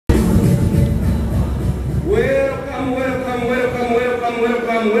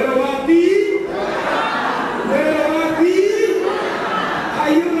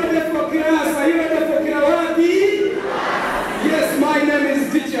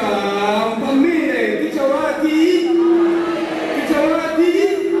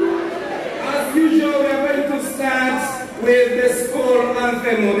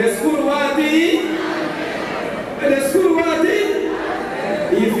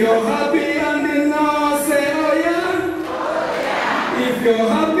you're happy and in know, say oh yeah. If you're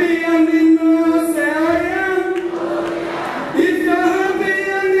happy and in know, say oh yeah. If you're happy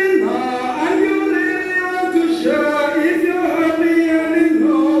and in know, and you really want to show. If you're happy and in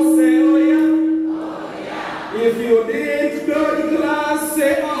know, say oh yeah. If you didn't know the class,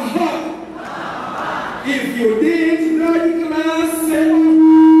 say aha. If you didn't know the class, say oh.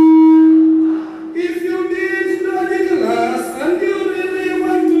 If you didn't know the class and you really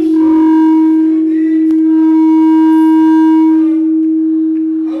want to show.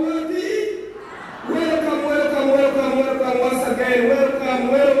 Welcome, welcome, welcome, welcome once again. Welcome,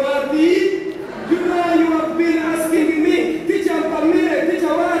 Watu. You know you have been asking me, Teacher Mpamire,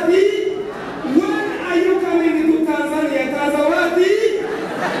 Teacher Watu, when are you coming to Tanzania? Tanzania?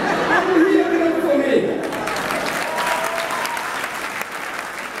 I'm here for me.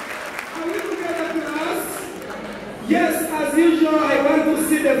 Are we together, class? Yes, as usual, I want to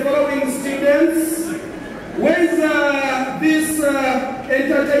see the following students. Where is this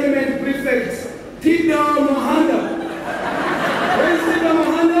entertainment prefect? Tido Mohanda. Where is Tido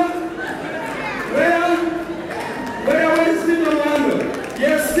Mohanda? Where is Tido Mohanda?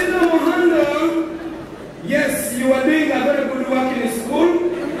 Yes, Tido Mohanda. Yes, you are doing a very good work in school.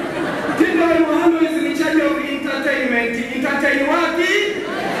 Tido Mohanda is in charge of entertainment. Entertain Watu.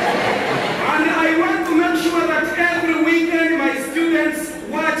 And I want to make sure that every weekend my students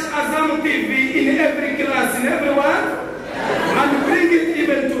watch Azam TV in every class, in everyone. And bring it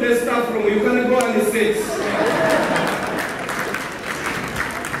even to the staff room. You can go and sit.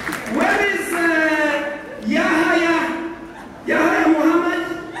 Where is Yahya? Yahya Muhammad?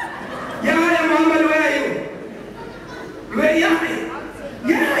 Yahya Muhammad, where are you? Where Yahya?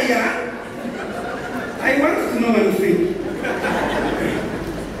 Yahya? I want to know one thing.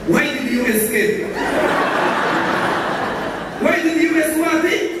 Why did you escape? Why did you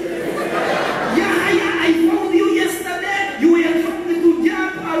escape? Yahya, I found you yesterday. You were trying to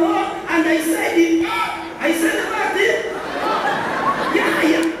jump along, and I said it. I said about it.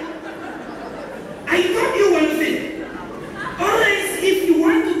 Yahya, I told you one thing. Always, if you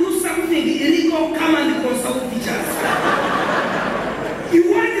want to do something illegal, come and consult teachers. You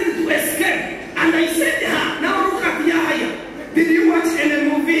wanted to escape, and I said, now look at Yahya. Did you watch any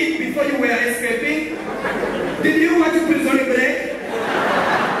movie before you were escaping? Did you watch Prison Break?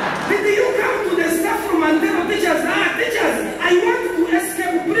 Did you come to the staff room and tell teachers, teachers, I want to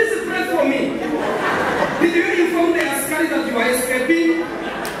escape, please pray for me? Did you inform the askari that you are escaping?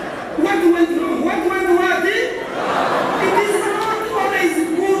 What went wrong? What went wrong? It is not always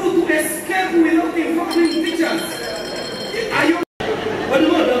good to escape without informing teachers. Are you? One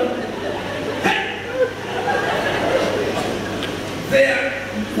more. Their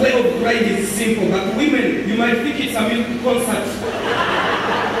way of crying is simple, but women, you might think it's a music concert.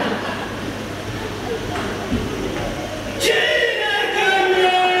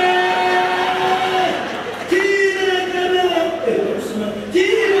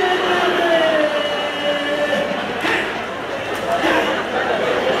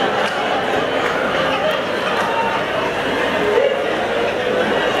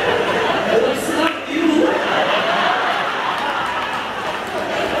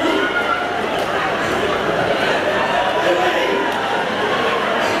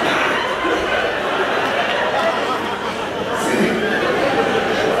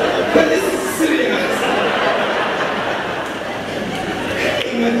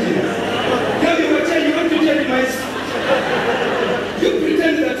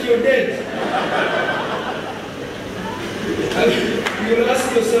 You'll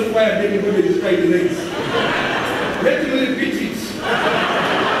ask yourself why I didn't go to describe the legs. Let me repeat it.